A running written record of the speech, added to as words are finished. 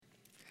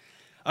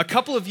A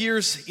couple of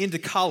years into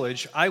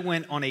college, I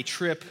went on a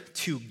trip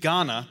to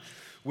Ghana,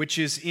 which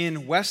is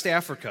in West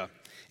Africa.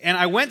 And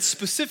I went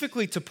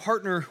specifically to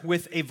partner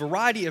with a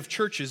variety of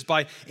churches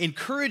by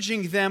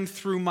encouraging them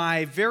through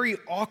my very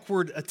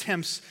awkward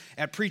attempts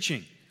at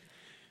preaching.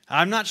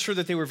 I'm not sure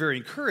that they were very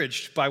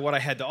encouraged by what I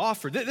had to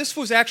offer. This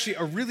was actually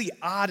a really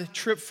odd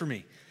trip for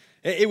me.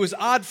 It was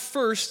odd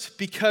first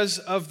because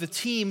of the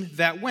team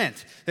that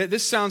went.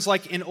 This sounds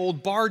like an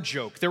old bar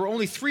joke. There were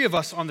only 3 of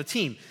us on the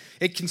team.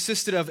 It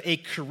consisted of a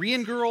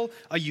Korean girl,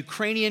 a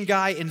Ukrainian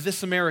guy, and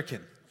this American.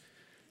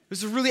 It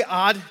was a really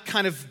odd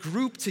kind of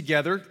group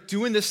together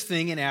doing this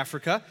thing in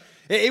Africa.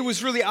 It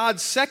was really odd,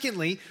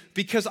 secondly,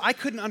 because I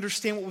couldn't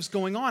understand what was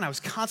going on. I was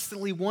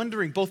constantly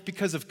wondering, both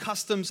because of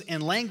customs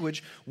and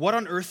language, what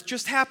on earth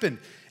just happened.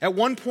 At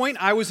one point,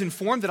 I was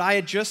informed that I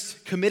had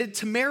just committed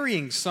to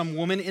marrying some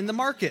woman in the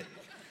market,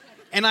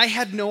 and I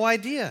had no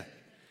idea.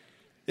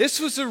 This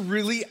was a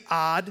really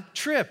odd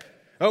trip.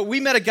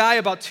 We met a guy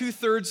about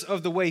 2/3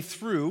 of the way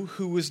through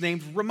who was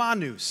named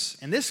Romanus.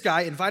 And this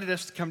guy invited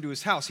us to come to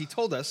his house. He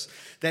told us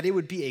that it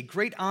would be a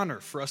great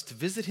honor for us to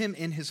visit him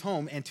in his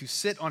home and to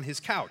sit on his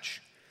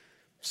couch.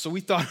 So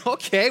we thought,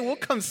 okay, we'll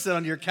come sit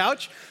on your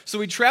couch. So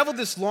we traveled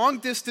this long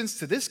distance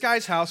to this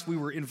guy's house. We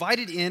were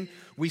invited in.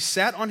 We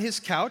sat on his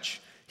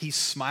couch. He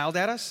smiled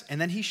at us, and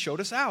then he showed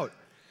us out.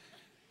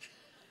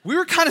 We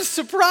were kind of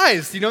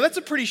surprised. That's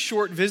a pretty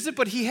short visit,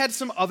 but he had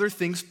some other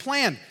things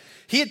planned.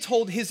 He had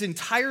told his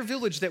entire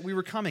village that we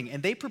were coming,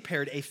 and they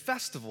prepared a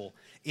festival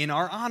in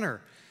our honor.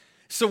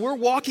 So we're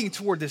walking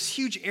toward this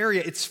huge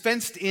area. It's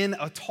fenced in,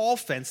 a tall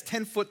fence,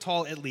 10 foot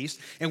tall at least,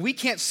 and we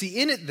can't see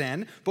in it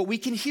then, but we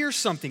can hear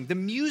something. The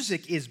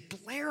music is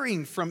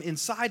blaring from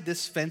inside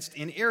this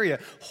fenced-in area.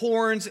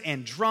 Horns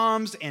and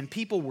drums, and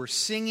people were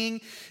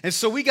singing. And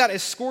so we got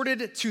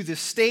escorted to the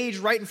stage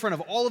right in front of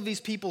all of these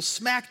people,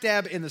 smack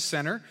dab in the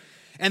center,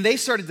 and they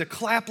started to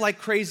clap like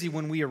crazy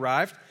when we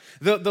arrived.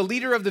 The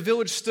leader of the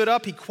village stood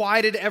up, he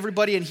quieted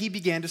everybody, and he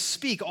began to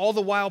speak, all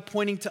the while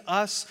pointing to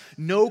us.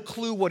 No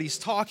clue what he's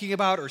talking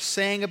about or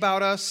saying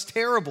about us.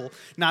 Terrible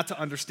not to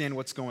understand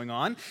what's going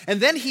on. And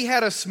then he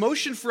had us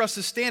motion for us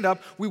to stand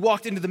up. We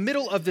walked into the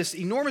middle of this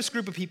enormous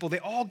group of people. They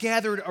all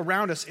gathered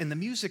around us, and the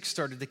music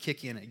started to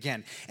kick in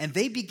again. And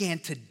they began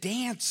to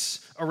dance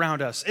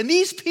around us. And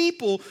these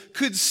people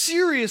could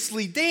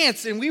seriously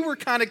dance, and we were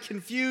kind of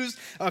confused.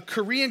 A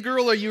Korean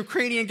girl, a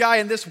Ukrainian guy,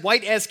 and this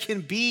white as can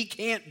be,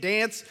 can't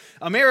dance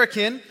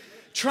American,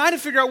 trying to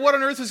figure out what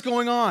on earth is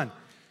going on.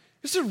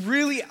 It's a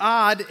really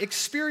odd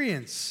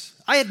experience.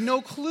 I had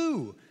no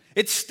clue.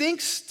 It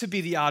stinks to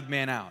be the odd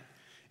man out.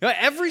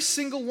 Every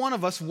single one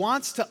of us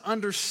wants to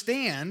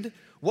understand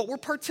what we're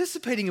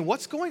participating in,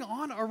 what's going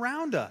on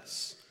around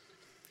us.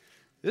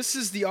 This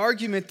is the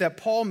argument that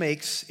Paul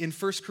makes in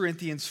 1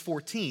 Corinthians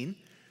 14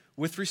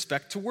 with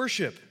respect to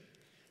worship.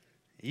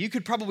 You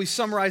could probably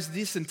summarize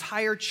this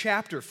entire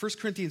chapter, 1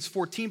 Corinthians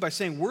 14, by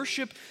saying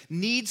worship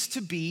needs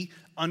to be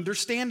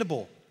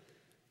understandable.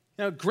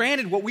 Now,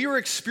 granted, what we were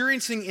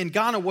experiencing in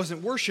Ghana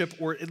wasn't worship,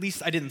 or at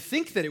least I didn't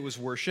think that it was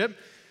worship,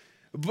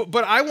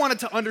 but I wanted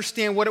to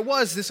understand what it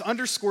was. This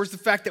underscores the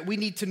fact that we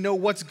need to know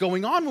what's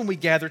going on when we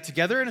gather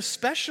together, and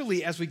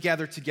especially as we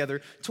gather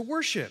together to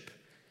worship.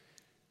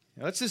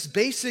 It's this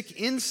basic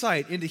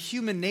insight into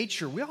human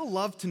nature. We all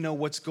love to know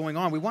what's going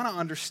on. We want to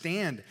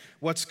understand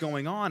what's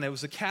going on. It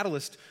was a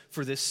catalyst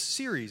for this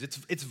series.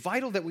 It's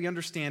vital that we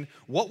understand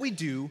what we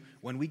do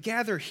when we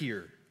gather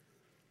here.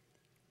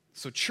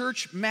 So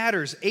church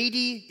matters.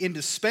 80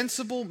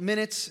 indispensable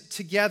minutes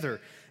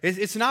together.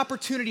 It's an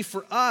opportunity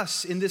for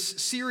us in this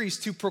series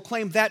to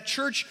proclaim that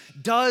church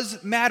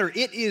does matter.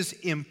 It is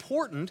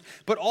important,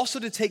 but also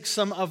to take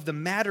some of the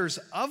matters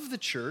of the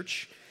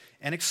church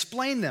and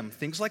explain them,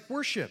 things like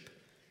worship,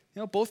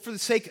 both for the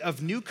sake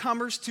of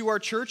newcomers to our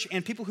church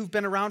and people who've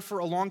been around for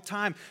a long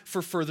time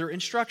for further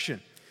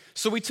instruction.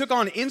 So we took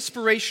on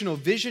inspirational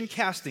vision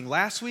casting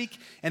last week,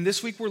 and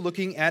this week we're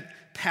looking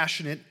at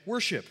passionate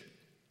worship.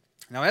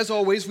 Now, as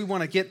always, we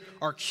want to get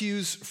our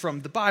cues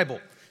from the Bible.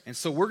 And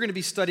so we're going to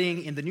be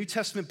studying in the New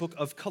Testament book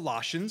of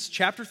Colossians,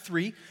 chapter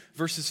 3,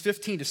 verses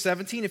 15 to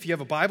 17. If you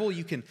have a Bible,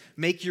 you can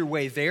make your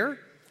way there.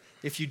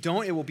 If you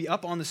don't, it will be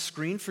up on the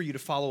screen for you to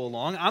follow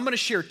along. I'm going to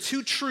share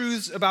 2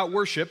 truths about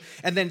worship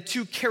and then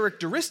 2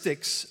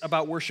 characteristics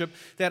about worship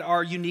that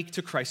are unique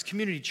to Christ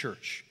Community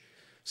Church.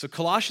 So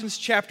Colossians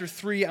chapter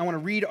 3, I want to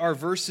read our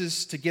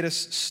verses to get us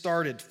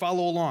started.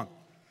 Follow along.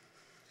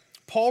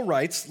 Paul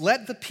writes,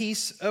 "Let the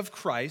peace of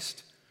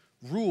Christ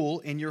rule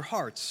in your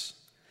hearts,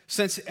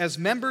 since as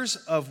members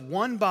of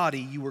one body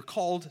you were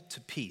called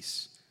to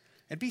peace,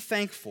 and be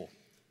thankful.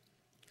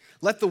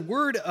 Let the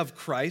word of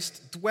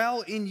Christ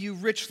dwell in you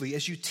richly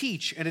as you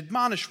teach and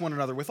admonish one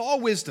another with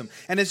all wisdom,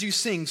 and as you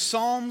sing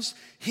psalms,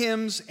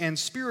 hymns, and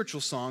spiritual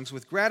songs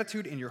with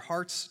gratitude in your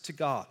hearts to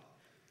God.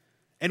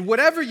 And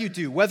whatever you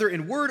do, whether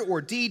in word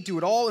or deed, do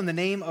it all in the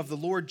name of the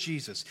Lord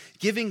Jesus,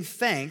 giving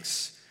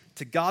thanks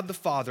to God the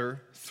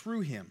Father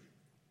through him."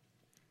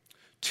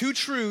 2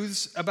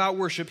 truths about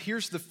worship.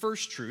 Here's the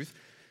first truth.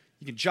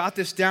 You can jot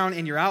this down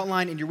in your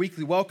outline in your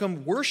weekly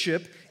welcome.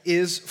 Worship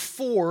is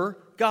for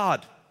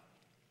God.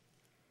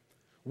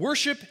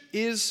 Worship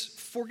is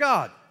for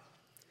God.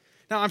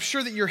 Now, I'm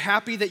sure that you're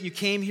happy that you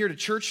came here to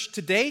church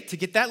today to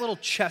get that little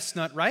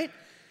chestnut, right?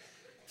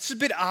 It's a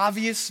bit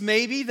obvious,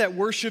 maybe, that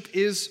worship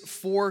is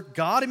for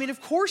God. I mean, of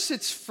course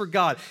it's for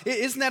God.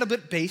 Isn't that a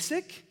bit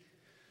basic?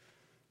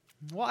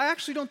 Well, I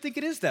actually don't think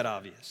it is that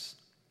obvious.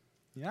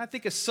 I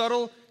think a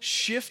subtle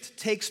shift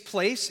takes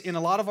place in a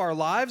lot of our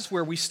lives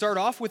where we start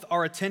off with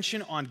our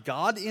attention on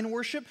God in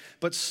worship,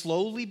 but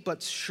slowly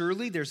but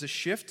surely there's a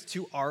shift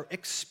to our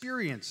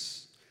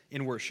experience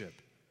in worship.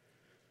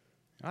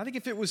 I think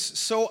if it was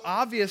so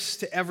obvious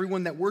to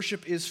everyone that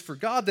worship is for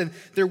God, then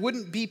there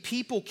wouldn't be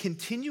people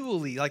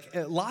continually,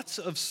 lots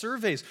of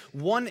surveys,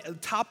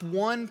 top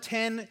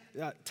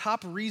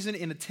reason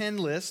in a 10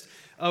 list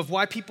of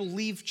why people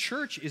leave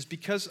church is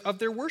because of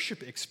their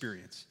worship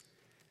experience.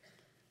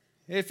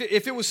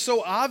 If it was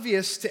so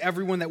obvious to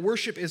everyone that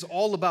worship is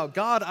all about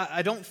God,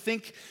 I don't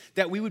think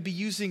that we would be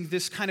using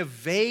this kind of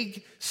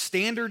vague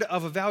standard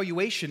of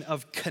evaluation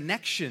of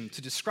connection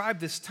to describe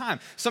this time.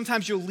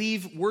 Sometimes you'll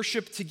leave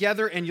worship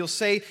together and you'll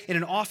say in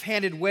an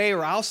offhanded way,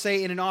 or I'll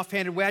say in an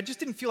offhanded way, I just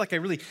didn't feel like I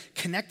really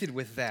connected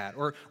with that.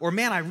 Or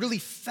man, I really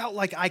felt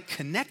like I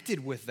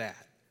connected with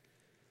that.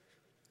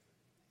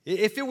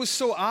 If it was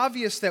so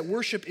obvious that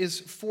worship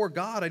is for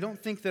God, I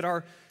don't think that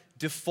our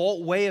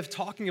default way of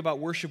talking about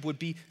worship would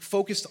be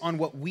focused on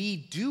what we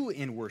do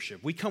in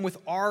worship. We come with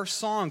our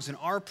songs and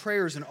our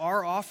prayers and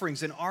our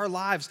offerings and our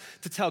lives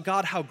to tell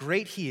God how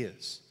great He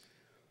is.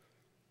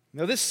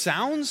 Now, this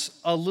sounds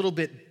a little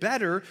bit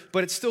better,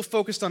 but it's still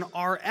focused on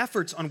our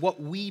efforts, on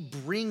what we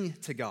bring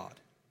to God.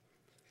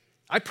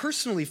 I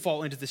personally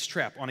fall into this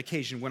trap on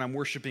occasion when I'm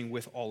worshiping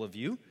with all of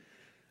you.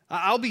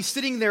 I'll be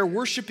sitting there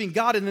worshiping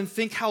God and then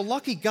think how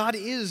lucky God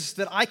is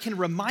that I can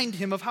remind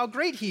Him of how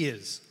great He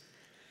is.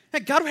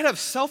 God would have a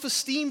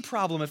self-esteem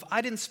problem if I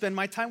didn't spend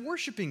my time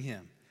worshiping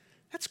Him.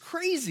 That's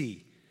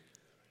crazy.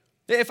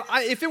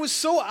 If it was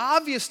so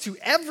obvious to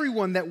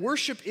everyone that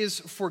worship is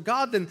for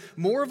God, then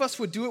more of us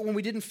would do it when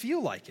we didn't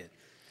feel like it.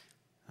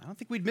 I don't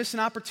think we'd miss an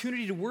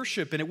opportunity to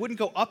worship, and it wouldn't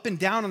go up and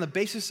down on the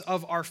basis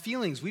of our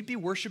feelings. We'd be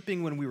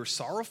worshiping when we were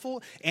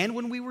sorrowful and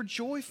when we were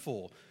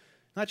joyful.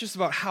 Not just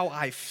about how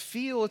I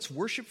feel, it's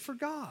worship for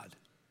God.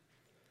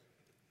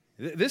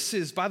 This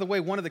is, by the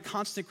way, one of the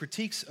constant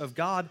critiques of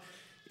God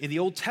in the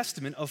Old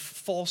Testament of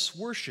false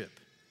worship.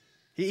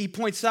 He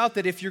points out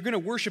that if you're going to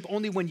worship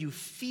only when you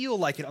feel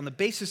like it, on the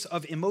basis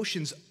of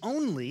emotions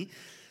only,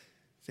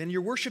 then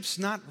your worship's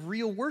not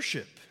real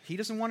worship. He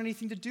doesn't want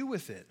anything to do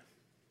with it.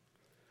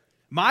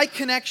 My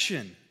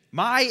connection,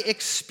 my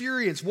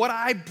experience, what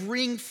I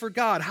bring for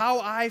God,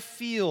 how I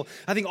feel,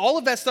 I think all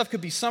of that stuff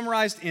could be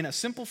summarized in a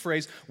simple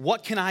phrase: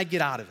 what can I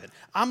get out of it?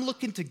 I'm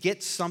looking to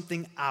get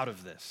something out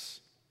of this.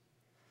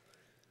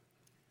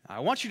 I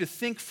want you to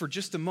think for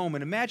just a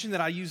moment. Imagine that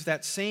I use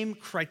that same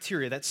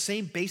criteria, that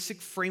same basic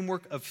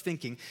framework of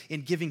thinking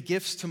in giving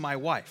gifts to my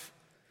wife.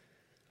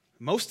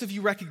 Most of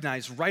you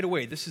recognize right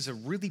away this is a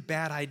really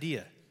bad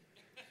idea.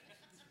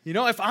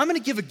 If I'm going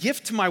to give a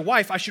gift to my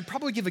wife, I should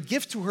probably give a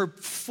gift to her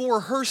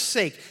for her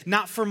sake,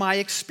 not for my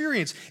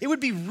experience. It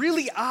would be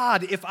really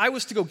odd if I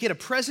was to go get a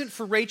present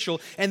for Rachel,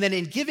 and then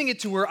in giving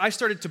it to her, I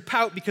started to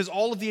pout because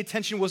all of the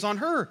attention was on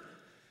her.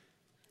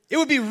 It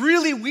would be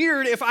really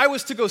weird if I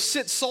was to go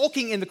sit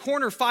sulking in the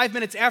corner 5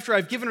 minutes after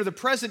I've given her the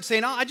present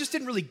saying, I just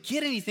didn't really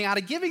get anything out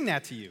of giving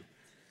that to you.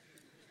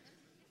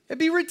 It'd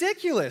be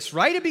ridiculous,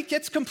 right? It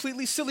gets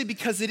completely silly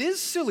because it is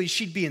silly.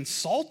 She'd be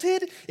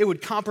insulted. It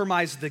would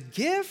compromise the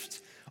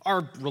gift.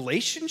 Our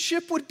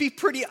relationship would be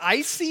pretty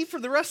icy for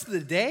the rest of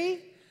the day.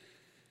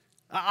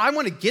 I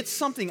want to get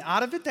something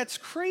out of it. That's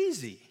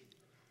crazy.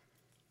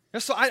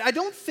 So I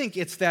don't think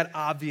it's that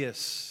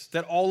obvious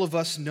that all of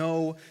us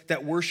know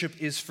that worship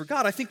is for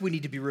God. I think we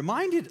need to be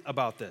reminded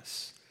about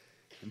this.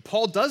 And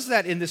Paul does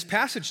that in this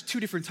passage 2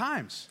 different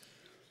times.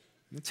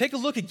 Take a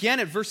look again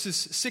at verses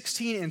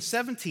 16 and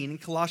 17 in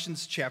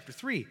Colossians chapter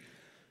 3.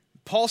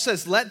 Paul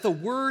says, "Let the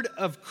word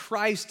of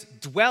Christ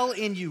dwell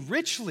in you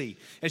richly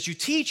as you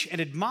teach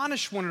and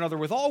admonish one another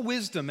with all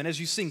wisdom, and as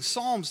you sing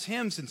psalms,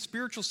 hymns, and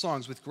spiritual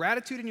songs with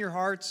gratitude in your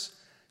hearts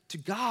to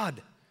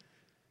God.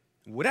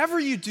 Whatever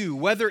you do,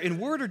 whether in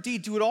word or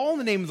deed, do it all in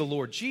the name of the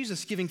Lord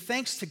Jesus, giving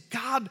thanks to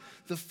God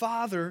the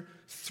Father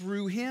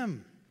through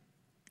Him."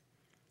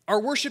 Our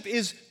worship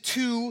is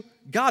to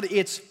God.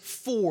 It's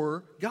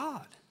for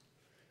God.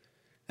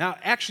 Now,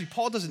 actually,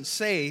 Paul doesn't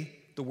say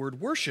the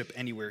word worship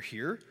anywhere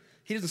here.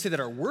 He doesn't say that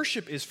our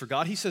worship is for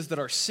God. He says that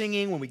our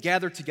singing, when we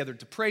gather together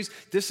to praise,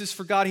 this is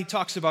for God. He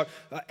talks about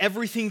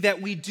everything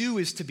that we do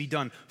is to be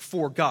done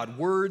for God.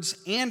 Words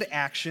and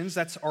actions,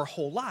 that's our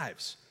whole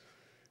lives.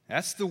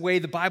 That's the way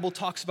the Bible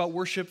talks about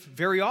worship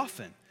very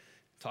often.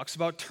 It talks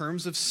about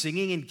terms of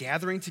singing and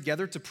gathering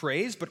together to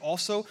praise, but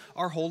also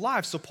our whole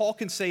lives. So Paul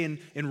can say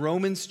in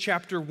Romans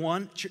chapter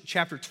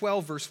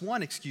 12, verse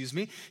 1,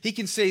 he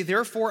can say,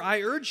 "Therefore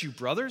I urge you,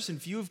 brothers, in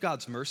view of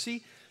God's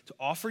mercy, to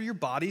offer your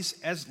bodies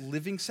as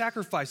living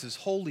sacrifices,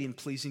 holy and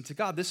pleasing to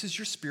God." This is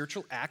your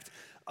spiritual act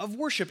of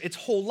worship. It's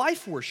whole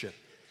life worship.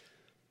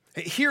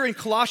 Here in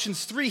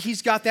Colossians 3,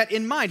 he's got that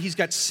in mind. He's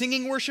got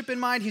singing worship in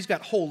mind. He's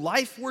got whole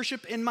life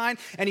worship in mind.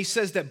 And he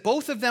says that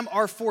both of them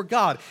are for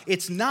God.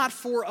 It's not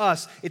for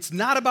us. It's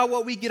not about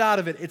what we get out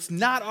of it. It's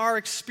not our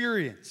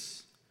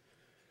experience.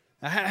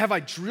 Now, have I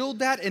drilled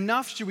that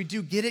enough? Should we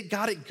do get it,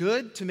 got it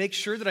good to make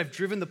sure that I've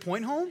driven the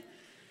point home?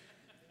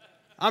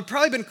 I've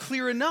probably been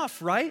clear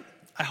enough, right?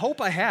 I hope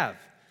I have,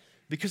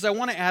 because I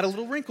want to add a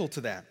little wrinkle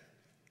to that.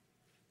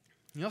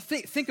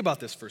 Think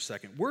about this for a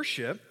second.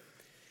 Worship,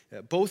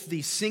 both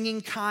the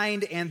singing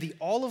kind and the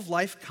all of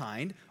life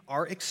kind,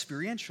 are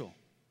experiential.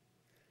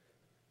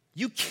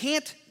 You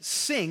can't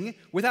sing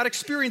without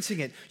experiencing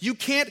it. You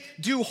can't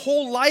do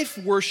whole life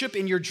worship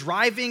in your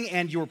driving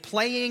and your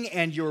playing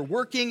and your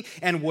working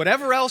and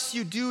whatever else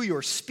you do,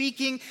 your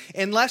speaking,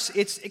 unless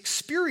it's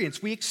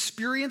experience. We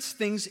experience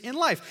things in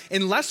life.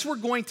 Unless we're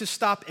going to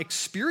stop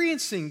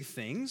experiencing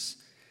things,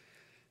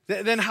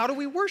 then how do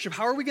we worship?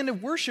 How are we going to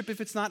worship if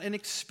it's not an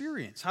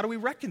experience? How do we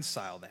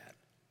reconcile that?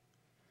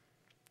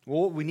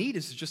 Well, what we need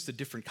is just a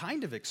different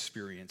kind of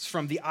experience,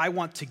 from the I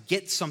want to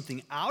get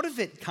something out of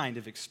it kind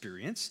of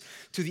experience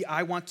to the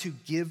I want to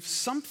give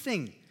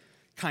something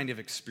kind of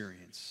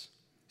experience.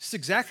 This is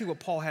exactly what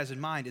Paul has in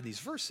mind in these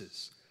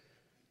verses.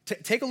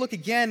 Take a look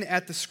again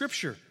at the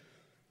scripture.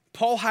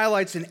 Paul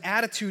highlights an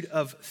attitude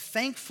of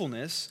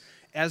thankfulness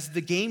as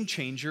the game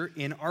changer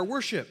in our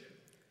worship.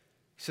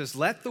 He says,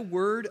 "Let the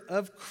word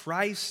of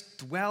Christ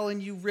dwell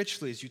in you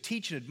richly as you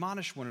teach and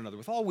admonish one another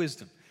with all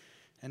wisdom.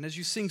 And as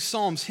you sing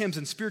psalms, hymns,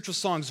 and spiritual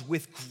songs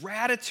with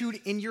gratitude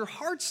in your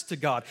hearts to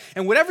God.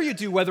 And whatever you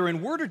do, whether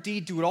in word or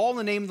deed, do it all in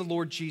the name of the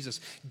Lord Jesus,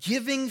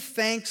 giving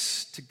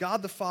thanks to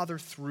God the Father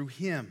through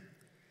him."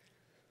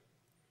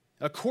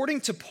 According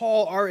to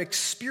Paul, our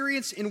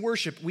experience in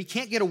worship, we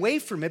can't get away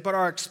from it, but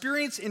our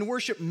experience in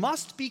worship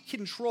must be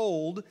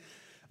controlled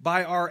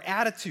by our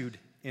attitude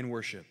in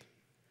worship.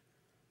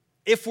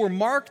 If we're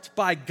marked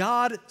by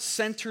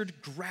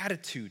God-centered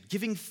gratitude,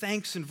 giving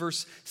thanks in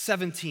verse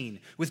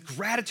 17, with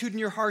gratitude in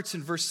your hearts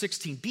in verse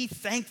 16, be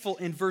thankful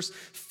in verse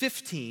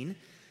 15,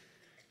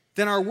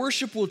 then our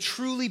worship will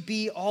truly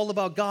be all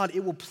about God.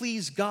 It will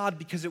please God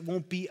because it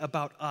won't be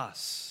about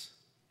us.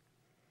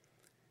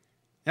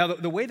 Now,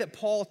 the way that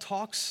Paul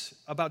talks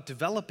about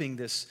developing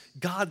this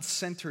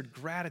God-centered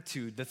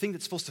gratitude, the thing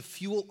that's supposed to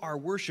fuel our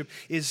worship,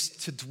 is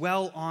to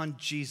dwell on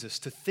Jesus,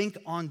 to think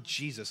on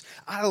Jesus.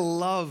 I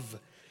love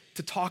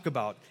to talk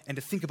about and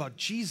to think about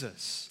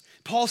Jesus.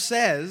 Paul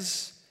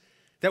says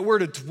that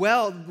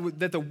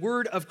that the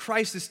word of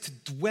Christ is to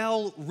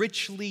dwell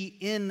richly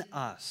in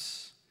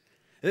us.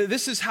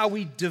 This is how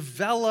we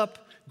develop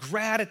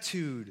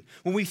gratitude.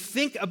 When we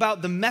think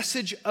about the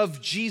message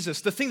of Jesus,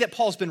 the thing that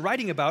Paul's been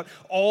writing about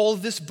all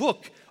this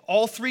book,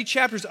 all 3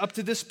 chapters up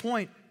to this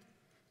point.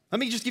 Let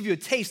me just give you a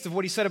taste of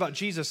what he said about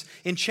Jesus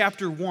in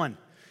chapter 1.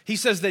 He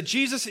says that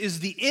Jesus is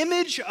the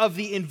image of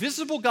the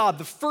invisible God,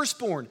 the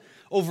firstborn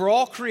over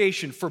all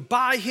creation, for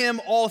by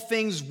him all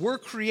things were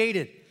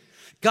created.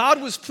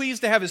 God was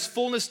pleased to have his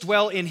fullness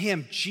dwell in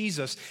him,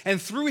 Jesus, and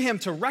through him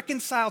to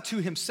reconcile to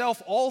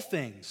himself all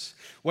things,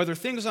 whether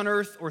things on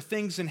earth or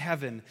things in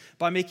heaven,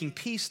 by making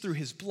peace through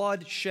his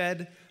blood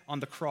shed on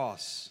the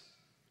cross.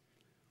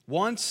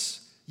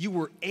 Once you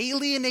were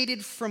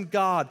alienated from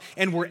God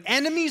and were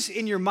enemies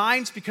in your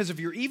minds because of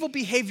your evil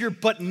behavior,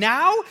 but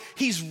now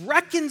he's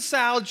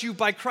reconciled you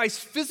by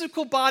Christ's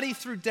physical body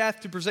through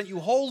death to present you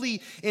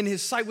holy in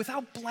his sight,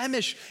 without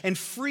blemish and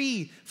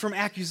free from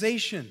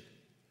accusation.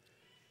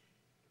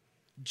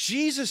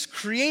 Jesus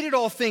created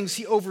all things.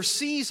 He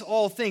oversees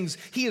all things.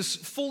 He is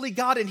fully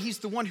God, and he's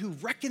the one who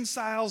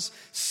reconciles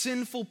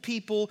sinful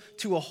people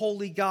to a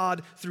holy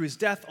God through his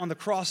death on the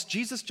cross.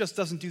 Jesus just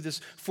doesn't do this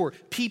for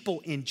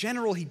people in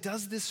general. He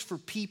does this for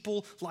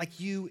people like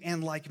you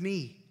and like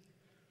me.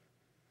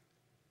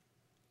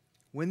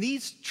 When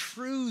these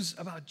truths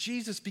about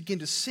Jesus begin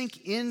to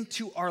sink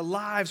into our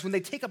lives, when they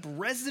take up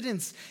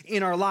residence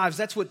in our lives,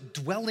 that's what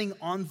dwelling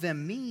on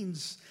them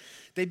means.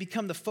 They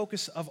become the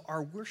focus of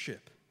our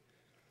worship.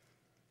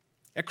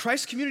 At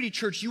Christ Community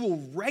Church, you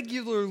will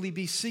regularly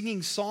be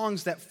singing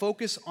songs that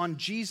focus on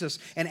Jesus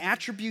and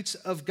attributes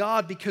of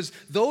God, because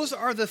those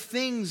are the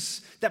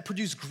things that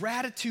produce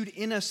gratitude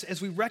in us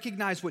as we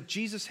recognize what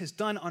Jesus has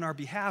done on our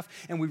behalf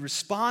and we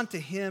respond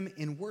to him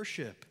in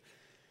worship.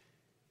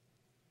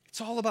 It's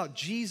all about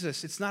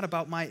Jesus. It's not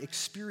about my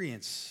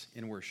experience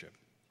in worship.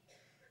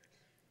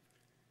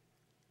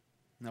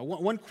 Now,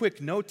 one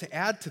quick note to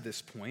add to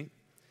this point.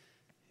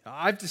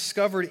 I've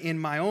discovered in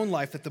my own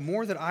life that the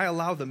more that I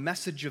allow the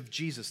message of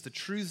Jesus, the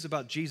truths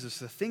about Jesus,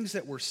 the things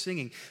that we're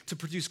singing to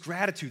produce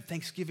gratitude,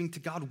 thanksgiving to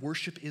God,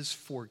 worship is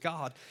for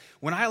God.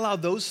 When I allow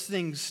those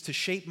things to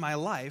shape my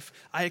life,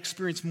 I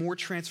experience more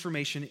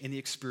transformation in the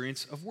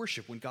experience of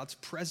worship, when God's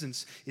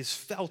presence is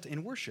felt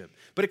in worship.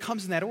 But it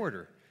comes in that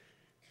order.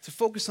 It's a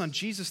focus on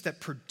Jesus that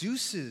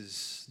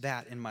produces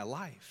that in my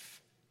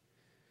life.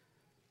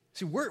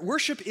 See,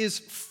 worship is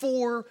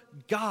for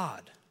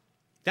God.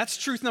 That's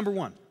truth number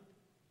one.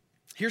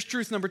 Here's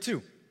truth number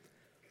two.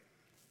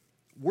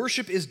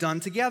 Worship is done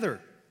together.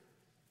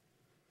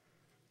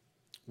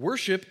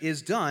 Worship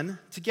is done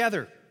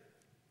together.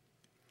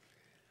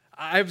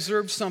 I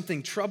observed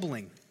something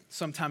troubling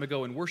some time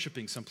ago in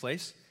worshiping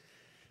someplace.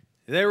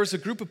 There was a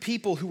group of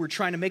people who were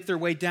trying to make their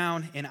way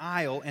down an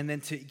aisle and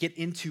then to get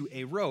into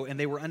a row, and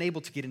they were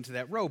unable to get into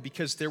that row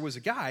because there was a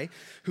guy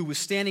who was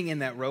standing in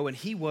that row, and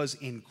he was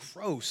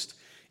engrossed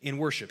in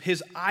worship.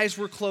 His eyes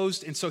were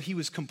closed, and so he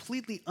was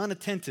completely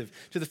unattentive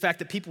to the fact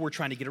that people were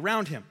trying to get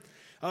around him.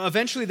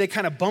 Eventually, they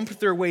kind of bumped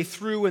their way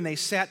through, and they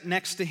sat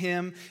next to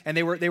him, and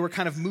they were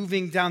kind of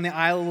moving down the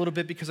aisle a little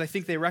bit because I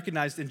think they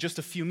recognized in just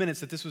a few minutes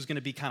that this was going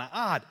to be kind of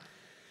odd.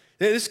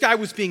 This guy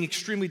was being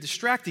extremely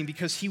distracting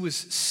because he was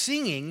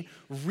singing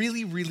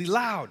really, really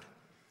loud.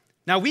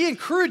 Now, we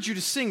encourage you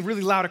to sing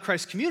really loud at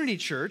Christ Community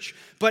Church,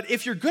 but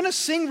if you're going to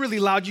sing really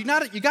loud, you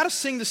got to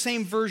sing the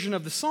same version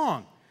of the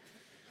song.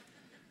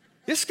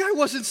 This guy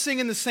wasn't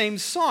singing the same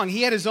song.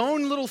 He had his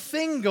own little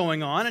thing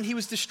going on, and he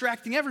was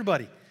distracting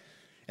everybody.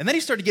 And then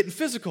he started getting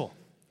physical.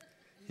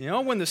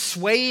 When the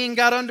swaying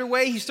got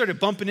underway, he started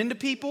bumping into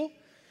people.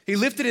 He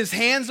lifted his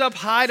hands up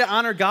high to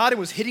honor God and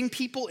was hitting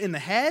people in the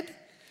head.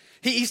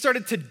 He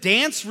started to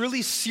dance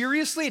really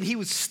seriously, and he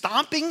was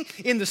stomping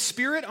in the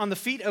spirit on the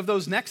feet of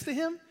those next to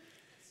him.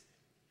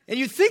 And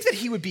you'd think that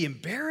he would be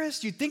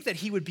embarrassed. You'd think that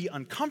he would be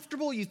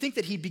uncomfortable. You'd think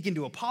that he'd begin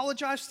to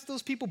apologize to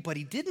those people, but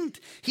he didn't.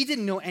 He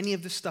didn't know any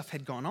of this stuff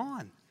had gone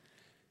on.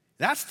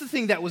 That's the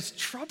thing that was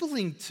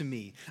troubling to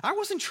me. I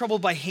wasn't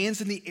troubled by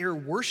hands in the air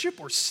worship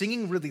or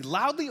singing really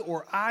loudly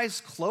or eyes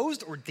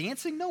closed or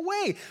dancing. No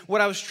way. What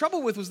I was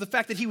troubled with was the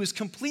fact that he was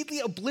completely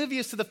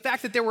oblivious to the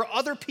fact that there were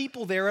other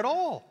people there at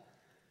all.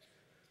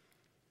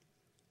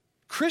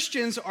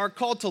 Christians are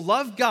called to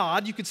love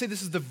God. You could say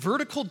this is the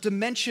vertical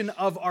dimension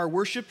of our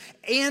worship,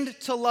 and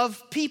to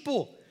love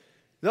people,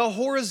 the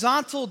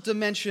horizontal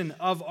dimension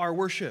of our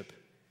worship.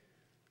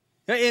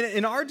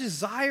 In our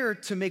desire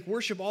to make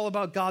worship all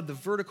about God, the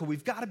vertical,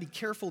 we've got to be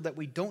careful that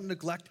we don't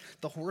neglect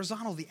the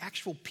horizontal, the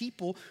actual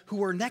people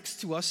who are next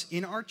to us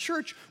in our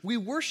church. We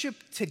worship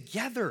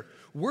together.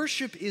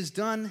 Worship is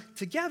done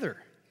together.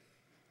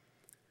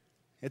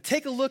 Now,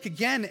 take a look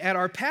again at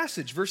our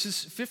passage,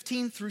 verses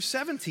 15 through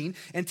 17,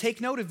 and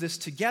take note of this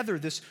together,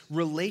 this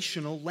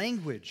relational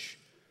language.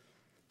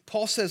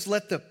 Paul says,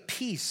 "Let the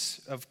peace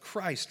of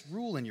Christ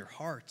rule in your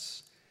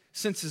hearts,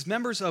 since as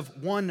members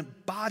of one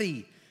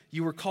body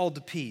you were called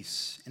to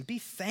peace, and be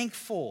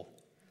thankful.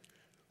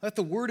 Let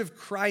the word of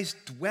Christ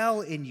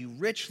dwell in you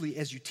richly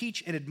as you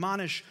teach and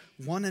admonish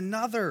one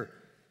another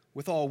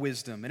with all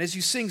wisdom, and as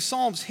you sing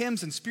psalms,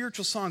 hymns, and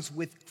spiritual songs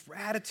with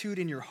gratitude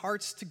in your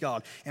hearts to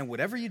God. And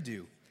whatever you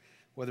do,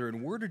 whether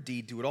in word or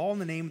deed, do it all in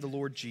the name of the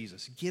Lord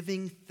Jesus,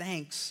 giving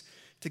thanks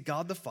to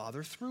God the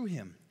Father through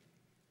him."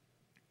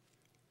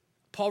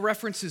 Paul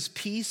references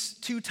peace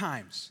 2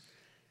 times.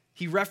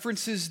 He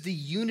references the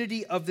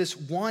unity of this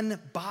one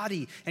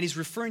body, and he's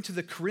referring to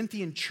the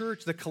Corinthian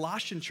church, the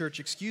Colossian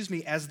church,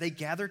 as they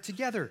gather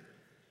together.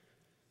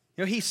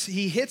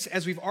 He hits,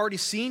 as we've already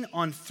seen,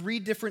 on 3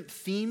 different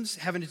themes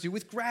having to do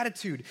with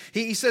gratitude.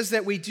 He says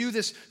that we do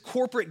this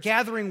corporate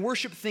gathering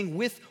worship thing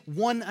with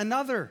one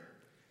another.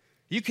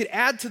 You could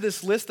add to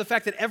this list the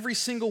fact that every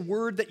single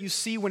word that you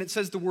see when it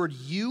says the word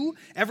you,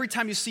 every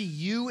time you see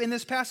you in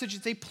this passage,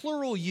 it's a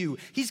plural you.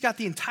 He's got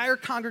the entire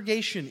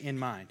congregation in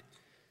mind.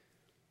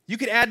 You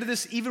could add to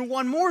this even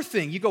one more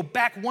thing. You go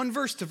back 1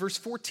 verse to verse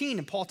 14,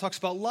 and Paul talks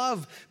about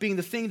love being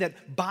the thing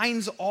that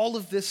binds all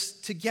of this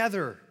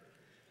together.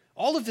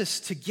 All of this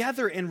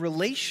together in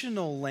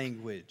relational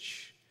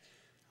language.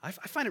 I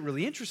find it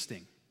really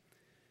interesting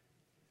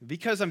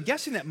because I'm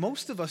guessing that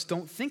most of us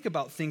don't think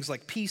about things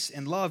like peace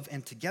and love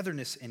and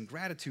togetherness and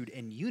gratitude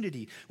and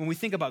unity when we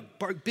think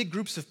about big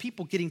groups of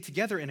people getting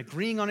together and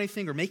agreeing on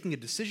anything or making a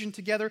decision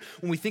together,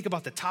 when we think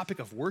about the topic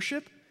of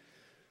worship.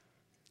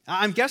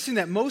 I'm guessing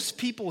that most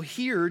people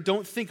here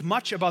don't think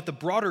much about the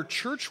broader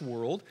church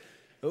world,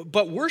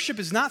 but worship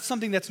is not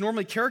something that's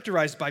normally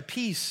characterized by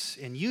peace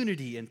and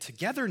unity and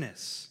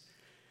togetherness.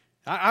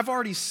 I've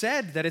already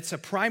said that it's a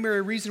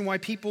primary reason why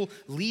people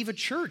leave a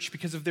church,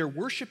 because of their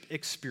worship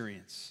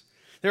experience.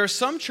 There are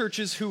some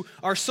churches who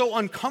are so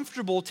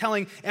uncomfortable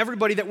telling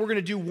everybody that we're going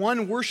to do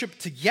one worship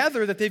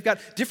together that they've got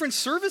different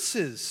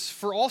services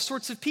for all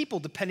sorts of people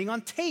depending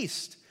on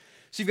taste.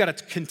 So you've got a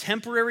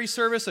contemporary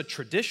service, a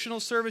traditional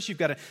service, you've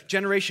got a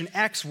Generation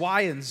X,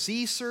 Y, and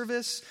Z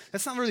service.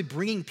 That's not really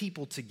bringing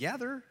people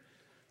together.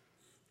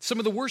 Some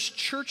of the worst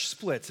church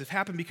splits have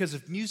happened because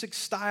of music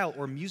style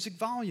or music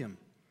volume.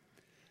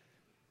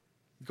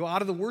 Go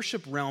out of the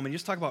worship realm and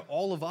just talk about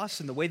all of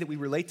us and the way that we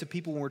relate to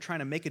people when we're trying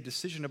to make a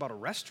decision about a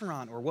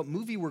restaurant or what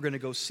movie we're going to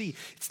go see.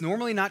 It's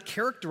normally not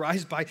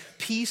characterized by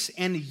peace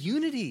and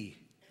unity.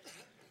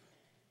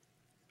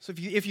 So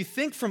if you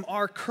think from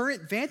our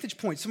current vantage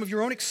point, some of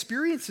your own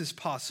experiences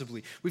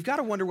possibly, we've got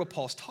to wonder what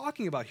Paul's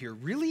talking about here.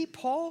 Really,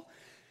 Paul?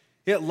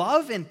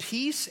 Love and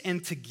peace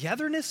and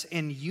togetherness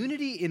and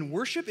unity in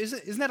worship,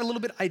 isn't that a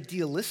little bit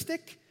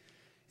idealistic?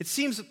 It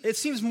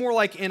seems more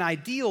like an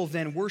ideal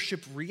than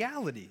worship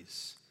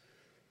realities.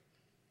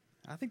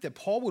 I think that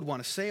Paul would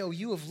want to say, "Oh,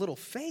 you of little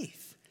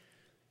faith."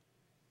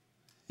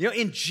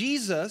 In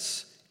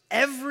Jesus,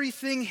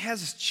 everything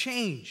has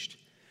changed.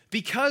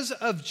 Because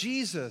of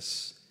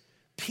Jesus,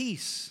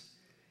 Peace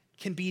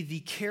can be the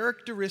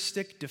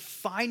characteristic,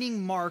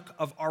 defining mark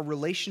of our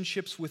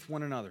relationships with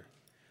one another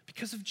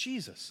because of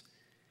Jesus.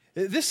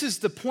 This is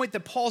the point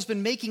that Paul's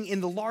been making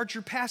in the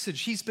larger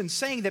passage. He's been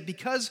saying that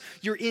because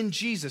you're in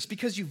Jesus,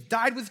 because you've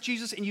died with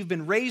Jesus and you've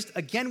been raised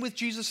again with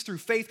Jesus through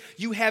faith,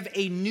 you have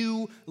a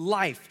new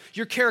life.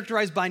 You're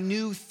characterized by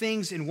new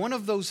things, and one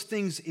of those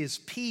things is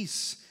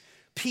peace.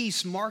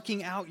 Peace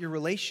marking out your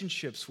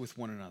relationships with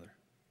one another.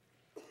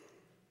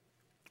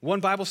 One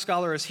Bible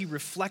scholar, as he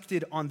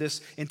reflected on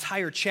this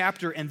entire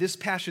chapter and this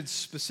passage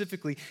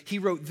specifically, he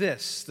wrote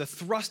this: the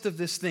thrust of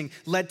this thing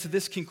led to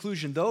this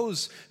conclusion: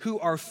 those who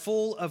are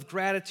full of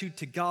gratitude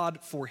to God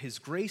for his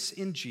grace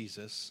in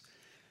Jesus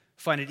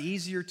find it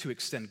easier to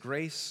extend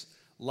grace,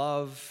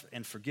 love,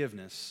 and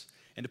forgiveness,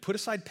 and to put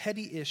aside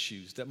petty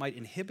issues that might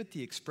inhibit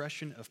the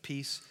expression of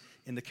peace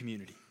in the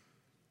community.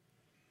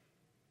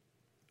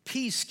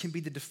 Peace can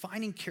be the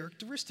defining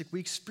characteristic. We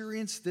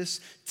experience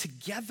this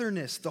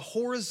togetherness, the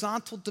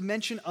horizontal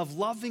dimension of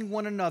loving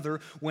one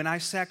another when I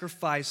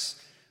sacrifice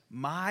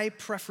my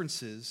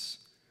preferences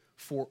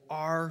for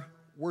our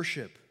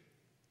worship.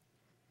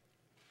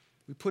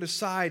 We put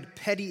aside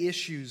petty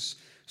issues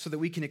so that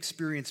we can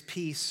experience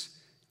peace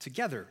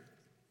together.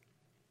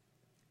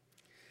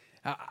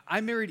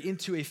 I married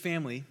into a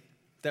family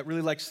that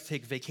really likes to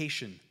take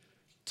vacation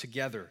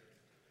together.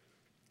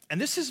 And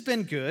this has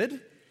been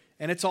good.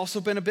 And it's also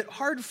been a bit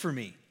hard for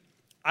me.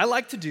 I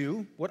like to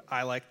do what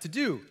I like to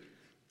do.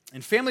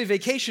 And family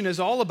vacation is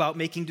all about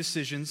making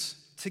decisions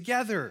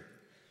together.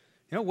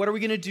 What are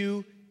we going to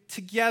do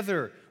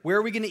together? Where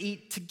are we going to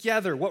eat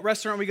together? What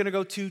restaurant are we going to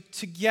go to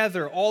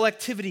together? All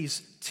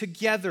activities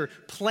together.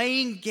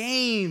 Playing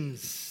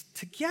games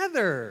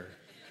together.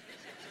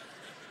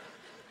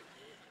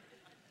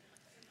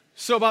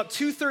 So about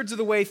 2/3 of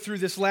the way through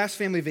this last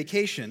family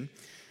vacation,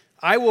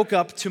 I woke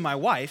up to my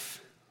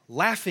wife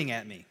laughing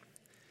at me.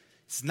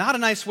 It's not a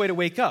nice way to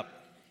wake up.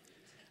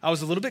 I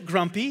was a little bit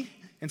grumpy,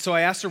 and so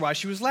I asked her why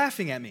she was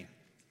laughing at me.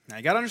 Now,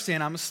 you got to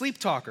understand, I'm a sleep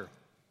talker.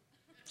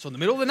 So in the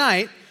middle of the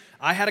night,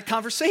 I had a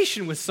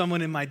conversation with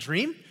someone in my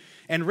dream,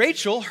 and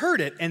Rachel heard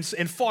it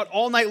and fought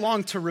all night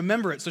long to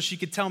remember it so she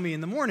could tell me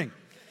in the morning.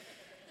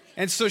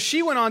 And so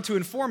she went on to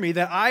inform me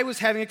that I was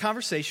having a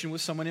conversation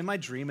with someone in my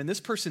dream, and this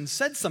person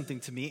said something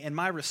to me, and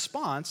my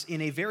response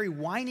in a very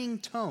whining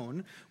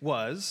tone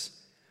was,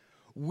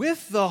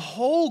 "With the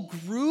whole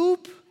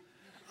group?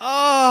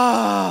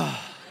 I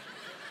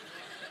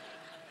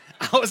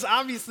was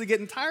obviously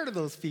getting tired of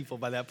those people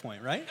by that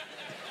point, right?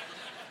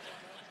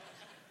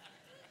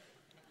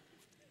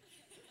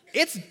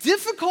 It's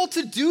difficult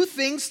to do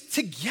things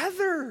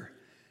together,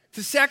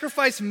 to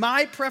sacrifice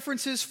my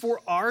preferences for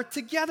our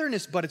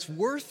togetherness, but it's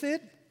worth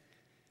it.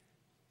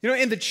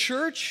 In the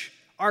church,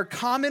 our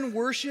common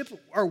worship,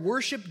 our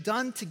worship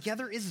done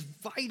together is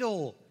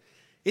vital.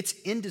 It's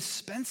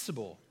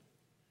indispensable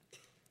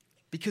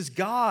because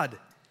God,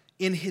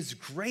 in his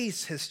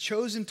grace, has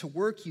chosen to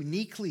work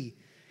uniquely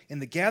in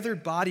the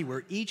gathered body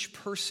where each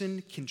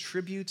person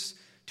contributes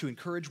to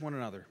encourage one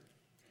another.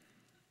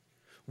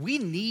 We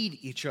need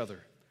each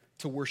other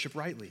to worship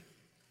rightly.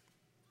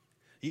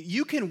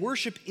 You can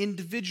worship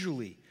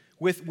individually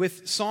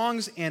with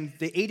songs and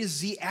the A to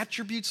Z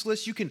attributes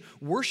list. You can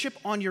worship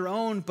on your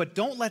own, but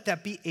don't let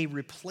that be a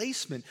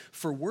replacement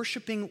for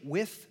worshiping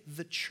with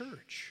the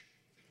church.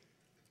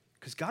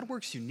 Because God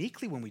works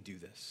uniquely when we do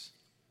this.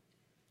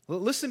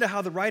 Listen to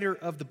how the writer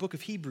of the book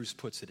of Hebrews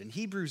puts it. In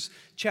Hebrews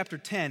chapter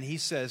 10, he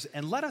says,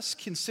 "And let us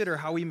consider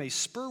how we may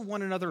spur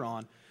one another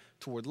on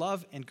toward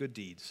love and good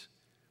deeds.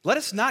 Let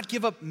us not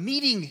give up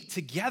meeting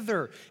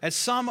together, as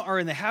some are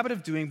in the habit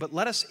of doing, but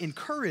let us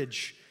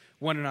encourage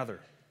one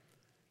another."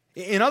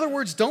 In other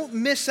words, don't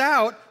miss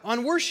out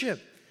on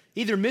worship.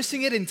 Either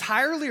missing it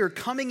entirely or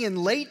coming in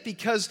late,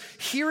 because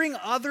hearing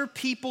other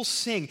people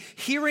sing,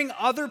 hearing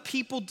other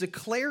people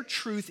declare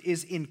truth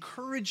is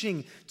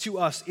encouraging to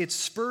us. It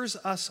spurs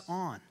us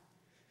on.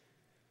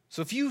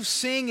 So if you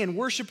sing and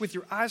worship with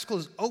your eyes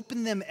closed,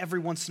 open them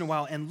every once in a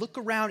while and look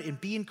around and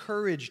be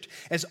encouraged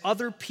as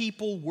other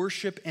people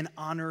worship and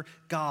honor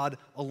God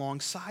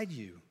alongside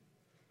you.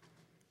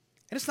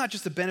 And it's not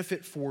just a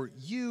benefit for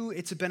you,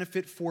 it's a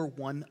benefit for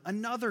one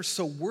another.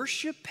 So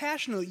worship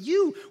passionately.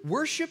 You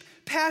worship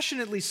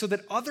passionately so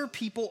that other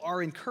people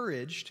are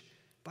encouraged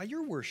by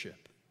your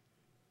worship.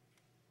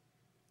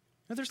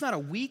 Now, there's not a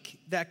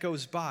week that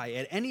goes by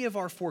at any of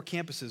our 4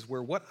 campuses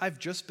where what I've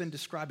just been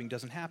describing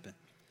doesn't happen.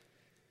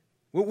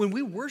 When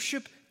we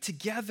worship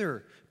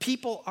together,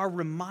 people are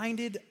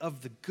reminded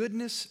of the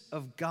goodness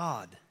of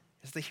God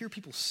as they hear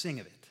people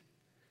sing of it.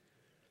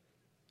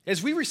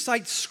 As we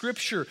recite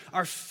Scripture,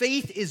 our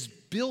faith is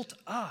built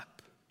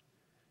up.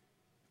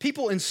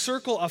 People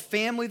encircle a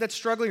family that's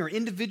struggling or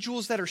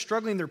individuals that are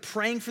struggling. They're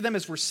praying for them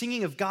as we're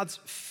singing of God's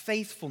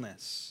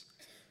faithfulness.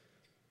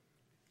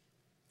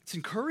 It's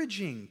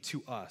encouraging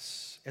to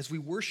us as we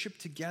worship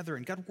together,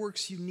 and God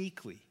works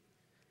uniquely.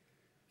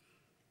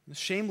 A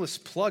shameless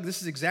plug,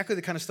 this is exactly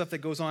the kind of stuff that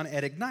goes on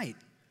at Ignite.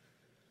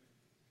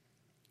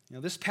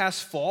 This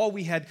past fall,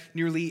 we had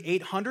nearly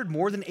 800,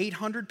 more than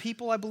 800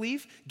 people, I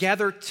believe,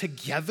 gather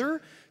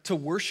together to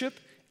worship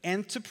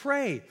and to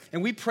pray.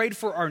 And we prayed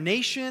for our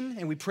nation,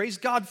 and we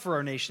praised God for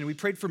our nation. And we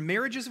prayed for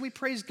marriages, and we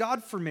praised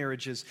God for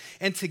marriages.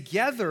 And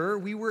together,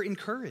 we were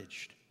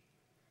encouraged.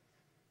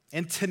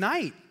 And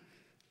tonight,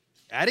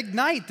 at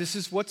Ignite, this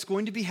is what's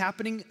going to be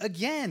happening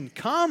again.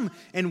 Come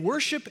and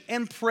worship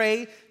and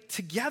pray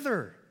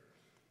together.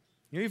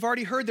 You've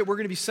already heard that we're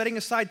going to be setting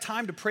aside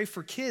time to pray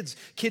for kids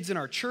in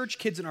our church,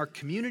 kids in our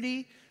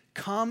community.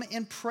 Come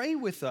and pray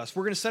with us.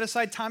 We're going to set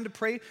aside time to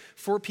pray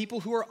for people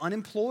who are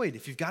unemployed.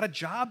 If you've got a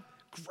job,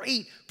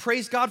 great.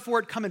 Praise God for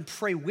it. Come and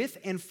pray with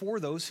and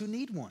for those who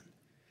need one.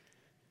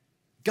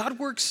 God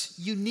works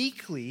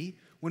uniquely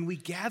when we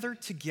gather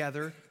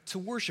together to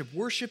worship.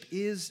 Worship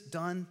is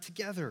done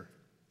together.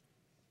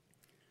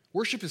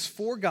 Worship is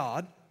for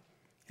God,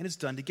 and it's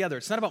done together.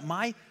 It's not about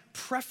my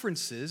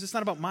preferences. It's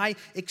not about my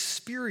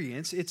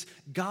experience. It's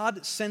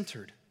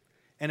God-centered,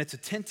 and it's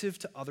attentive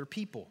to other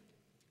people.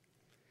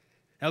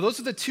 Now, those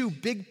are the two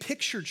big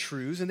picture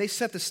truths, and they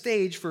set the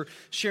stage for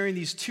sharing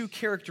these two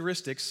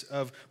characteristics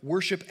of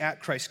worship at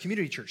Christ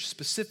Community Church,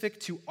 specific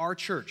to our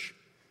church.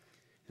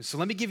 And so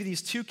let me give you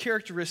these two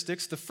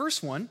characteristics. The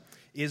first one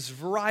is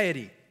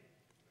variety.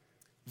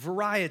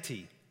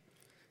 Variety.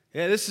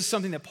 Yeah, this is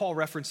something that Paul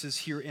references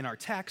here in our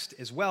text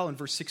as well. In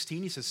verse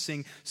 16, he says,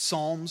 sing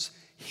psalms,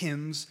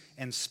 hymns,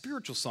 and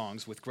spiritual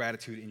songs with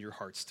gratitude in your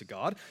hearts to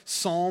God.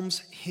 Psalms,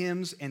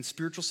 hymns, and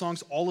spiritual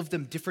songs, all of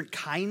them different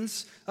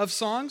kinds of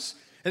songs.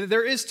 And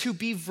there is to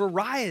be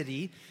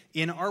variety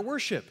in our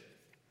worship.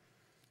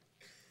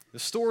 The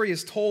story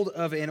is told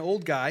of an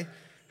old guy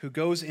who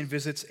goes and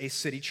visits a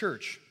city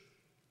church.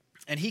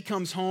 And he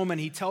comes home and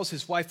he tells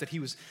his wife that he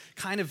was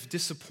kind of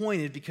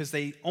disappointed because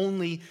they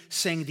only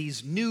sang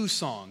these new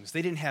songs.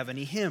 They didn't have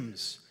any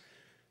hymns.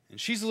 And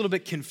she's a little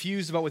bit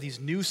confused about what these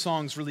new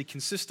songs really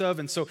consist of.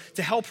 And so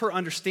to help her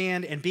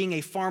understand, and being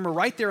a farmer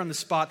right there on the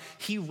spot,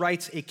 he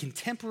writes a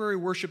contemporary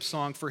worship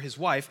song for his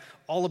wife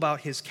all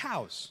about his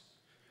cows.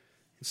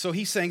 And so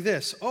he sang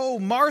this, "Oh,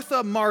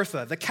 Martha,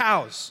 Martha, the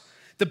cows.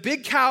 The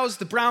big cows,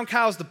 the brown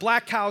cows, the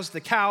black cows,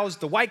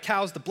 the white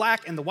cows, the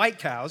black and the white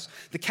cows.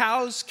 The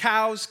cows,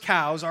 cows,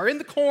 cows are in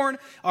the corn,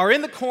 are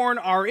in the corn,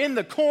 are in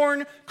the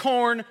corn,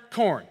 corn,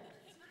 corn."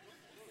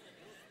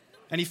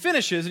 And he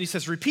finishes and he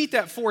says, repeat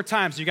that 4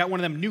 times and you got one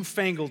of them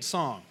newfangled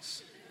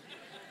songs.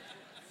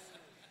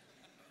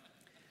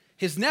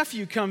 His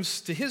nephew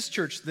comes to his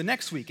church the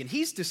next week and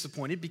he's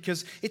disappointed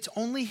because it's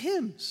only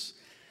hymns.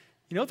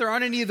 There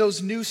aren't any of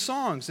those new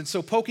songs. And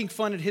so poking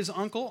fun at his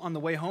uncle on the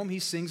way home, he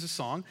sings a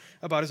song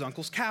about his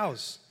uncle's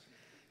cows.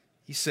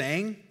 He's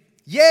saying,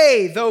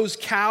 "Yea, those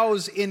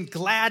cows in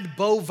glad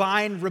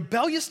bovine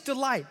rebellious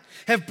delight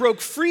have broke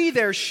free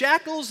their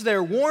shackles,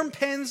 their warm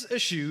pens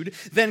eschewed,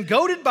 then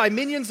goaded by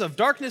minions of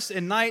darkness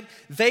and night,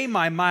 they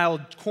my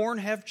mild corn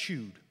have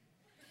chewed."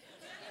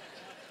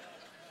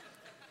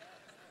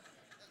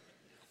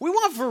 We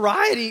want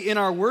variety in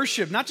our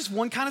worship, not just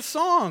one kind of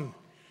song.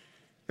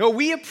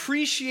 We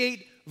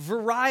appreciate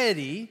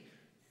variety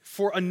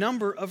for a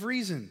number of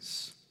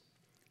reasons.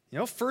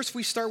 First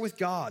we start with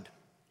God.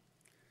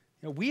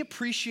 We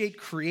appreciate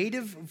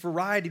creative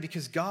variety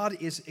because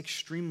God is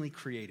extremely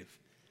creative.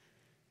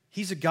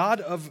 He's a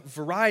God of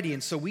variety,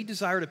 and so we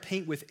desire to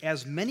paint with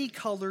as many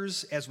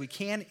colors as we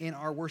can in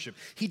our worship.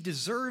 He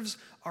deserves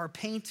our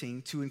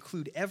painting to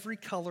include every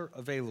color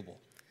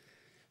available.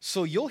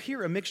 So you'll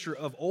hear a mixture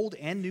of old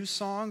and new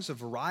songs, a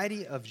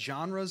variety of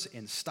genres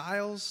and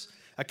styles,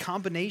 a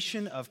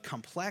combination of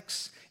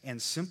complex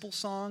and simple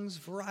songs,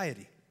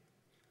 variety.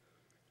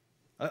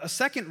 A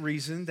second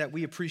reason that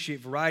we appreciate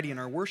variety in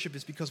our worship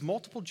is because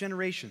multiple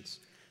generations,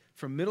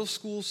 from middle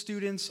school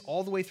students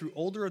all the way through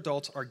older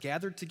adults, are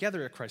gathered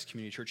together at Christ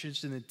Community Church.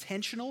 It's an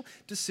intentional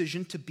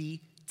decision to be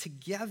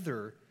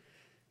together.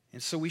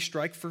 And so we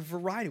strike for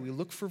variety. We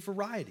look for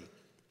variety.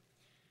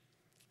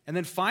 And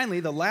then finally,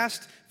 the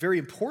last very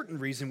important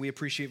reason we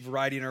appreciate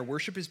variety in our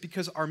worship is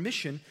because our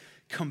mission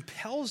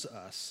compels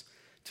us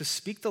to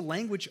speak the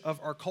language of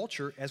our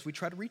culture as we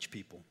try to reach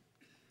people.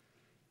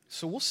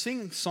 So we'll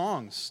sing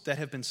songs that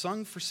have been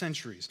sung for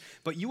centuries,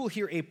 but you will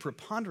hear a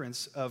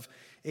predominance of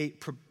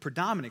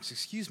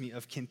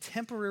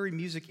contemporary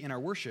music in our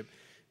worship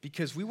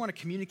because we want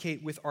to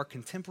communicate with our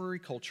contemporary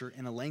culture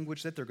in a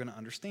language that they're going to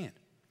understand.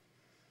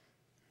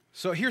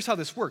 So here's how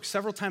this works.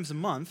 Several times a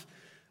month,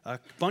 a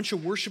bunch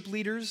of worship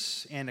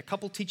leaders and a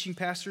couple teaching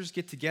pastors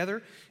get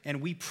together, and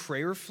we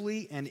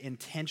prayerfully and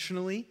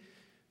intentionally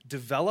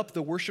develop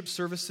the worship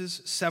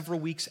services several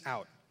weeks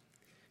out.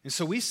 And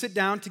so we sit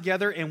down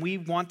together and we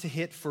want to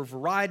hit for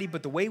variety,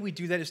 but the way we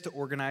do that is to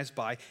organize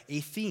by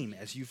a theme,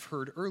 as you've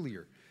heard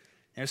earlier.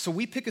 And so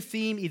we pick a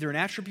theme, either an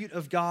attribute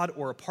of God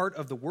or a part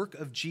of the work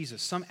of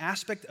Jesus, some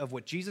aspect of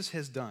what Jesus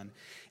has done,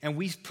 and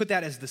we put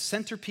that as the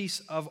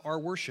centerpiece of our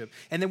worship.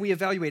 And then we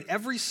evaluate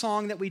every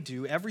song that we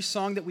do, every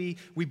song that we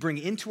bring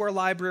into our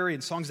library,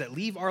 and songs that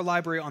leave our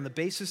library on the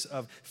basis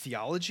of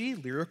theology,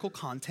 lyrical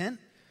content,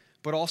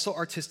 but also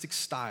artistic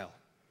style.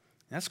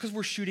 And that's because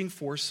we're shooting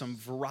for some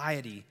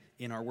variety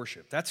in our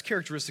worship. That's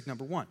characteristic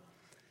number one.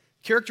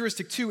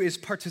 Characteristic two is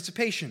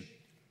participation.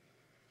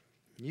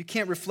 You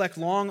can't reflect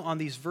long on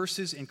these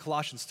verses in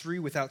Colossians 3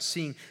 without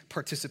seeing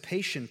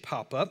participation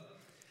pop up.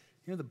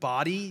 The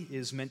body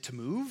is meant to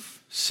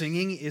move.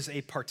 Singing is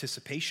a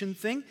participation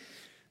thing.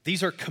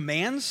 These are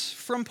commands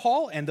from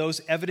Paul, and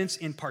those evidence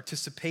in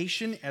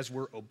participation as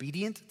we're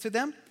obedient to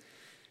them.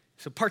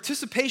 So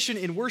participation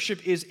in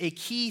worship is a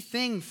key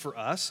thing for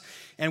us,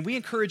 and we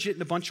encourage it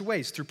in a bunch of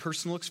ways through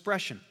personal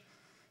expression.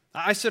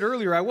 I said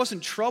earlier, I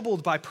wasn't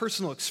troubled by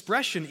personal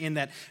expression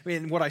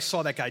in what I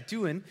saw that guy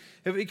doing,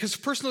 because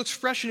personal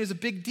expression is a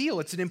big deal.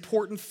 It's an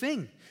important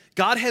thing.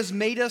 God has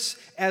made us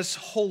as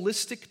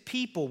holistic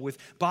people with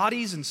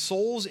bodies and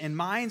souls and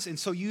minds, and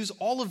so use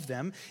all of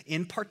them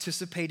in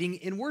participating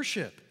in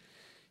worship.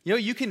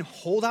 You can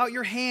hold out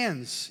your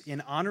hands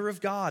in honor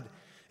of God.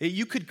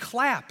 You could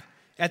clap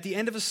at the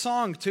end of a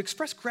song to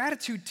express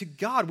gratitude to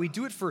God. We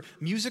do it for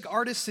music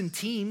artists and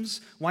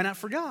teams. Why not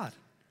for God?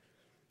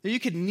 You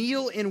could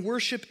kneel in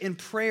worship and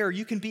prayer.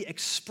 You can be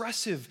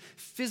expressive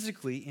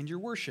physically in your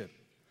worship.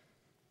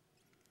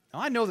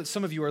 Now, I know that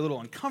some of you are a little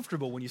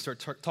uncomfortable when you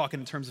start talking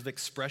in terms of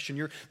expression.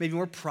 You're maybe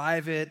more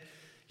private.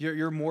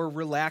 You're more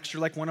relaxed.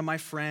 You're like one of my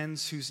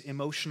friends who's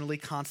emotionally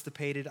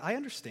constipated. I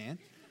understand.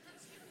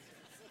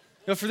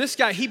 For this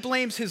guy, he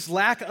blames his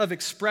lack of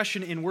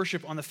expression in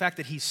worship on the fact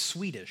that he's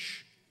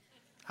Swedish.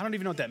 I don't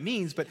even know what that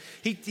means, but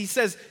he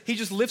says he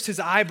just lifts his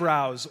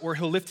eyebrows or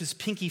he'll lift his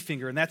pinky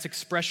finger, and that's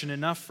expression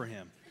enough for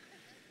him.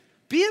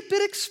 Be a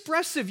bit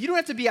expressive. You don't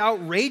have to be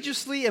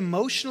outrageously,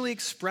 emotionally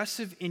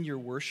expressive in your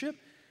worship,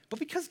 but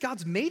because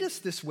God's made us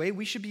this way,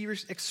 we should be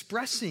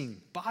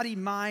expressing body,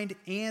 mind,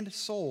 and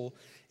soul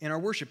in our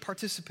worship.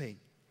 Participate.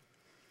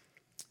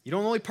 You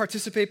don't only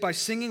participate by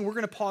singing. We're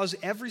going to pause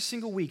every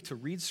single week to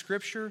read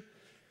Scripture,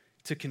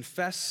 to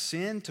confess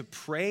sin, to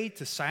pray,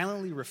 to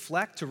silently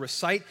reflect, to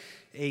recite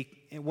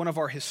one of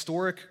our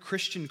historic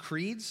Christian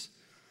creeds.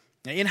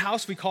 Now,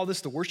 in-house, we call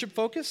this the worship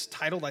focus,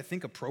 titled, I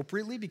think,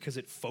 appropriately because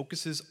it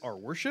focuses our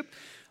worship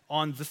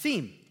on the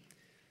theme.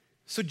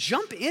 So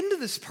jump into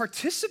this,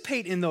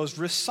 participate in those,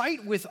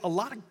 recite with a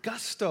lot of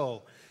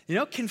gusto,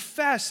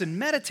 confess and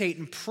meditate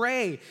and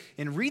pray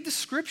and read the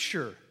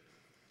Scripture.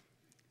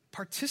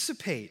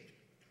 Participate.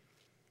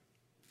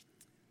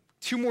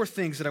 Two more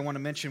things that I want to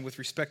mention with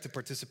respect to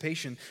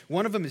participation.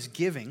 One of them is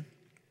giving.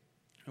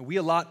 We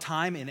allot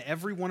time in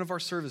every one of our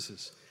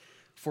services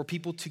for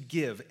people to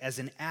give as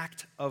an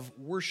act of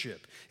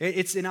worship.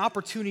 It's an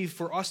opportunity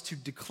for us to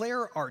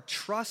declare our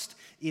trust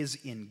is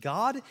in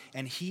God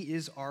and He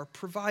is our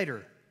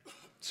provider.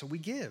 So we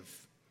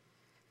give.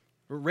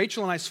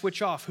 Rachel and I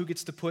switch off who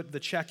gets to put the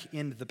check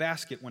in the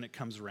basket when it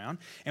comes around.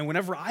 And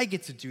whenever I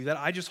get to do that,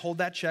 I just hold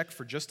that check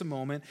for just a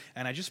moment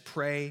and I just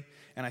pray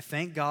and I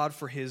thank God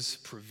for His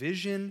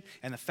provision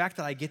and the fact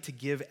that I get to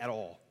give at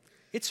all.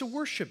 It's a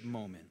worship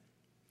moment.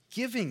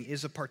 Giving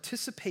is a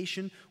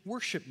participation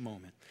worship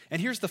moment.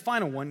 And here's the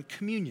final one,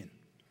 communion.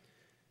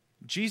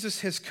 Jesus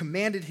has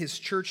commanded His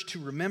church to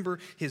remember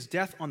His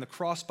death on the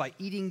cross by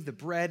eating the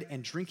bread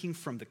and drinking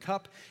from the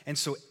cup. And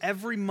so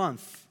every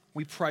month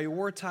we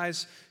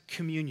prioritize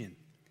communion.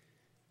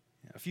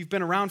 If you've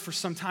been around for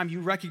some time,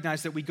 you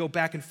recognize that we go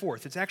back and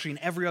forth. It's actually an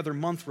every other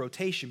month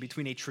rotation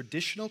between a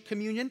traditional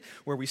communion,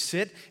 where we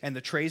sit and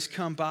the trays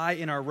come by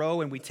in our row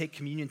and we take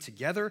communion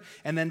together,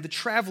 and then the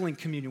traveling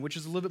communion, which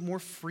is a little bit more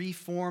free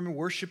form,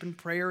 worship and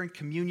prayer and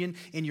communion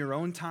in your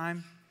own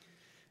time.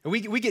 And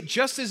we get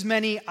just as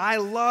many I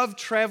love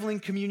traveling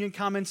communion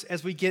comments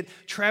as we get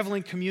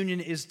traveling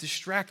communion is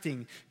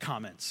distracting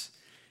comments.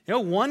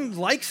 One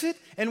likes it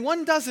and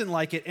one doesn't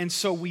like it. And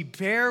so we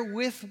bear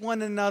with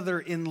one another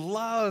in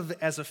love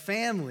as a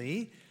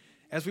family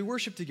as we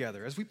worship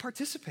together, as we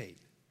participate.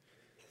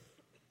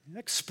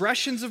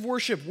 Expressions of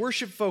worship,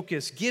 worship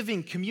focus,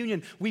 giving,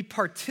 communion. We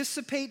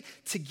participate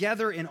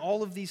together in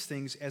all of these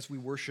things as we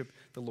worship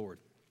the Lord.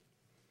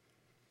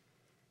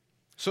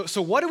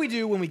 So what do we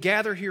do when we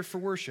gather here for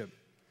worship?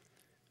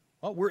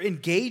 Well, we're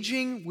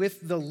engaging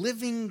with the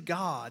living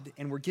God,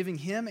 and we're giving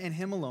Him and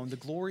Him alone the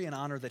glory and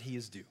honor that He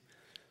is due.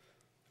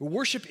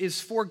 Worship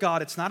is for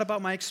God. It's not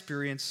about my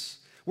experience.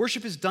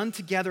 Worship is done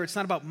together. It's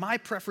not about my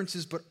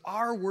preferences, but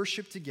our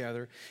worship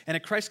together. And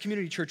at Christ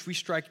Community Church, we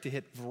strike to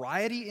hit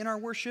variety in our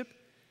worship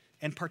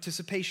and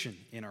participation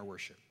in our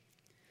worship.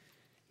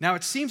 Now,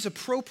 it seems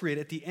appropriate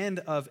at the end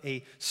of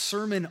a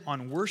sermon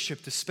on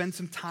worship to spend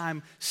some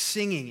time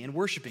singing and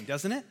worshiping,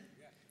 doesn't it?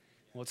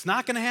 Well, it's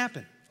not going to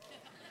happen.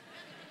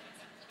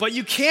 But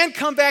you can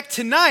come back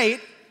tonight,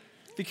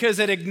 because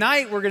at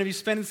Ignite, we're going to be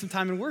spending some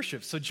time in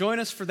worship. So join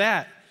us for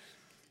that.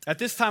 At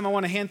this time, I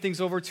want to hand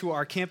things over to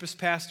our campus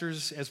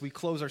pastors as we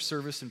close our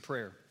service in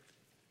prayer.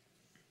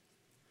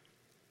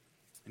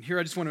 And here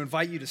I just want to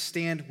invite you to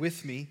stand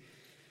with me,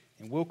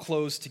 and we'll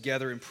close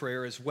together in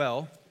prayer as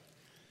well.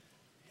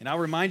 And I'll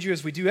remind you,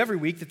 as we do every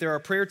week, that there are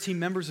prayer team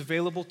members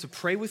available to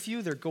pray with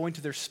you. They're going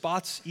to their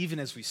spots even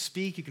as we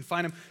speak. You can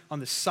find them on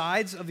the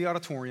sides of the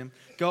auditorium.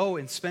 Go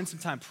and spend some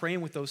time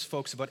praying with those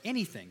folks about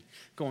anything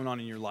going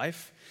on in your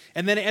life.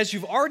 And then, as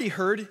you've already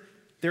heard,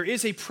 there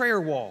is a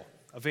prayer wall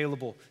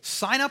available.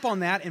 Sign up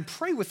on that and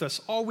pray with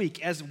us all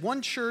week. As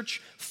one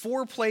church,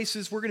 4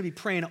 places, we're going to be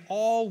praying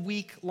all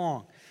week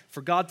long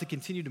for God to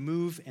continue to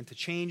move and to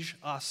change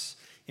us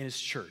in his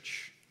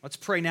church. Let's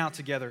pray now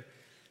together.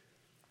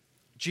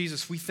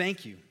 Jesus, we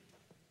thank you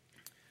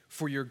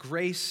for your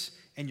grace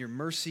and your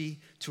mercy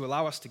to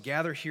allow us to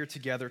gather here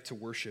together to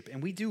worship.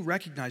 And we do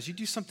recognize you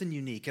do something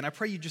unique, and I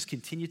pray you just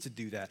continue to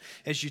do that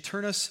as you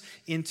turn us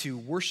into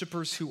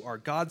worshipers who are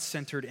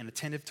God-centered and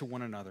attentive to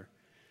one another.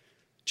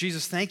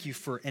 Jesus, thank you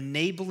for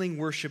enabling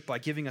worship by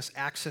giving us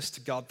access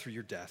to God through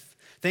your death.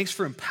 Thanks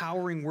for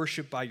empowering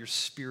worship by your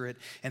Spirit,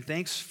 and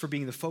thanks for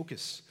being the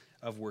focus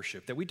of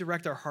worship, that we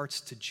direct our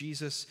hearts to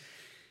Jesus,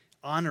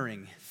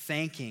 honoring,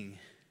 thanking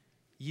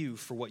you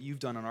for what you've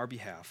done on our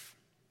behalf.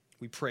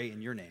 We pray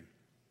in your name.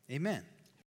 Amen.